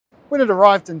When it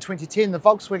arrived in 2010, the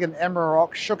Volkswagen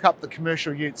Amarok shook up the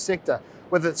commercial ute sector.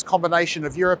 With its combination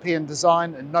of European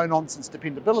design and no-nonsense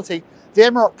dependability, the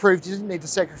Amarok proved you didn't need to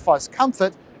sacrifice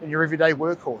comfort in your everyday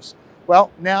workhorse.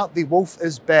 Well, now the Wolf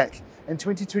is back, and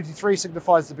 2023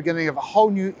 signifies the beginning of a whole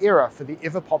new era for the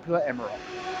ever-popular Amarok.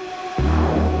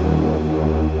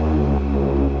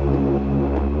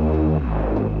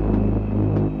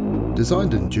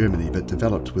 Designed in Germany but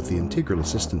developed with the integral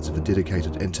assistance of a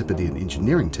dedicated Antipodean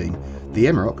engineering team, the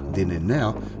Amarok, then and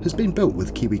now, has been built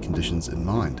with Kiwi conditions in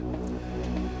mind.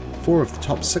 4 of the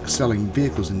top 6 selling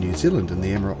vehicles in New Zealand in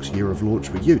the Amarok's year of launch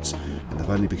were utes, and they've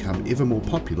only become ever more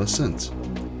popular since.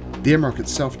 The Amarok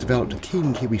itself developed a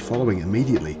keen Kiwi following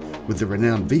immediately, with the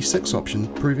renowned V6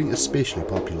 option proving especially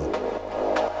popular.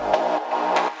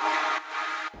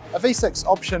 A V6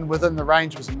 option within the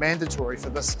range was mandatory for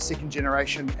this second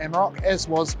generation Amarok, as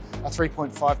was a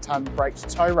 3.5 tonne braked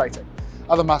tow rating.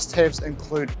 Other must-haves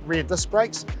include rear disc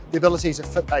brakes, the ability to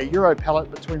fit a Euro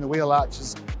pallet between the wheel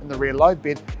arches and the rear load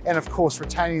bed, and of course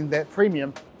retaining that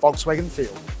premium Volkswagen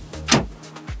feel.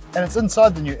 And it's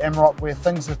inside the new Amarok where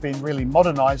things have been really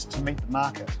modernised to meet the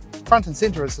market. Front and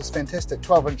centre is this fantastic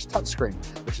 12-inch touchscreen,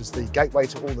 which is the gateway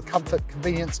to all the comfort,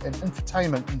 convenience and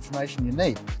infotainment information you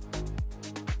need.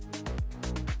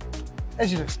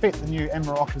 As you'd expect, the new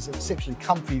Amarok is an exceptionally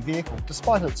comfy vehicle,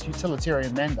 despite its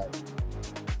utilitarian mandate.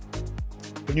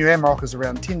 The new Amarok is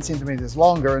around 10 centimetres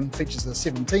longer and features a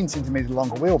 17 centimetre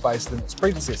longer wheelbase than its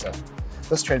predecessor.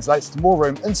 This translates to more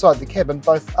room inside the cabin,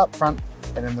 both up front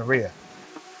and in the rear.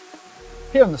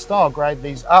 Here in the style grade,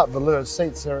 these art velour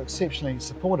seats are exceptionally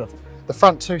supportive. The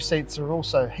front 2 seats are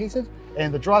also heated,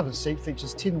 and the driver's seat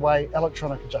features 10-way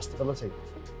electronic adjustability.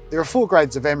 There are 4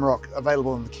 grades of Amarok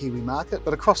available in the Kiwi market,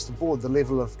 but across the board the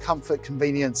level of comfort,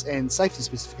 convenience and safety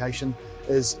specification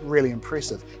is really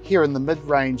impressive. Here in the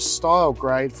mid-range style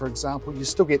grade, for example, you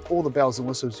still get all the bells and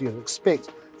whistles you'd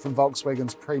expect from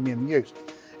Volkswagen's premium ute.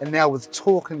 And now with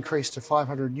torque increased to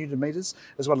 500 Nm,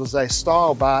 as well as a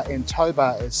style bar and tow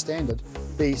bar as standard,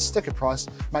 the sticker price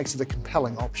makes it a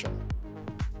compelling option.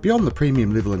 Beyond the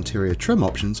premium level interior trim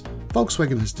options,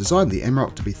 Volkswagen has designed the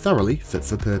Amarok to be thoroughly fit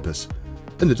for purpose.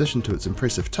 In addition to its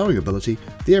impressive towing ability,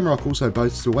 the Amarok also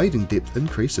boasts a wading depth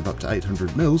increase of up to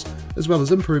 800 mils, as well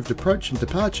as improved approach and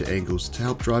departure angles to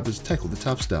help drivers tackle the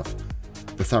tough stuff.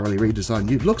 The thoroughly redesigned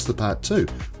ute looks the part too,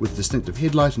 with distinctive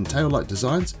headlight and taillight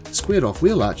designs, squared off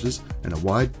wheel arches and a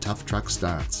wide, tough truck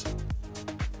stance.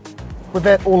 With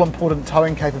that all-important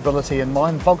towing capability in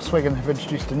mind, Volkswagen have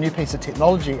introduced a new piece of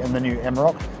technology in the new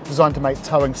Amarok designed to make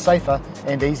towing safer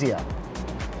and easier.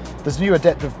 There's a new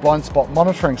adaptive blind spot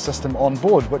monitoring system on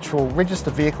board which will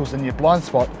register vehicles in your blind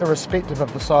spot irrespective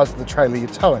of the size of the trailer you're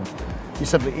towing. You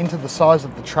simply enter the size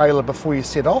of the trailer before you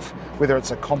set off, whether it's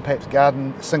a compact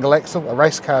garden single axle, a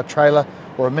race car trailer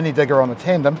or a mini digger on a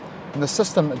tandem, and the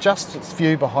system adjusts its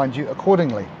view behind you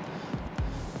accordingly.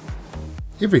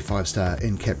 Every 5-star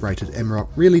NCAP rated Amarok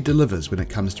really delivers when it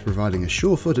comes to providing a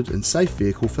sure-footed and safe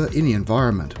vehicle for any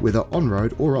environment, whether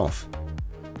on-road or off.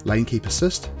 Lane keep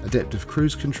assist, adaptive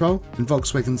cruise control, and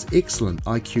Volkswagen's excellent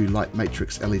IQ Light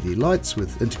Matrix LED lights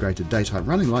with integrated daytime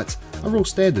running lights are all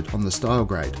standard on the style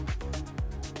grade.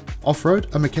 Off-road,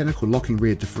 a mechanical locking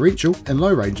rear differential and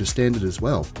low range are standard as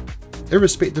well.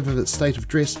 Irrespective of its state of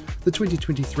dress, the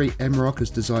 2023 Amarok is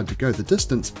designed to go the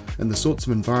distance in the sorts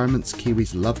of environments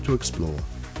Kiwis love to explore.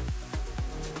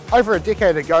 Over a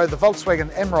decade ago, the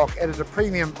Volkswagen Amarok added a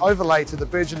premium overlay to the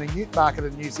burgeoning ute market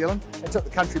in New Zealand and took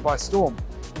the country by storm.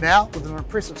 Now, with an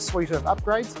impressive suite of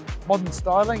upgrades, modern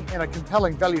styling and a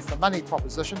compelling value for money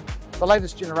proposition, the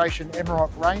latest generation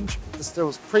Amarok range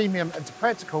distills premium into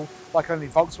practical like only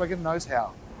Volkswagen knows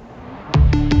how.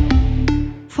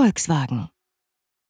 Volkswagen.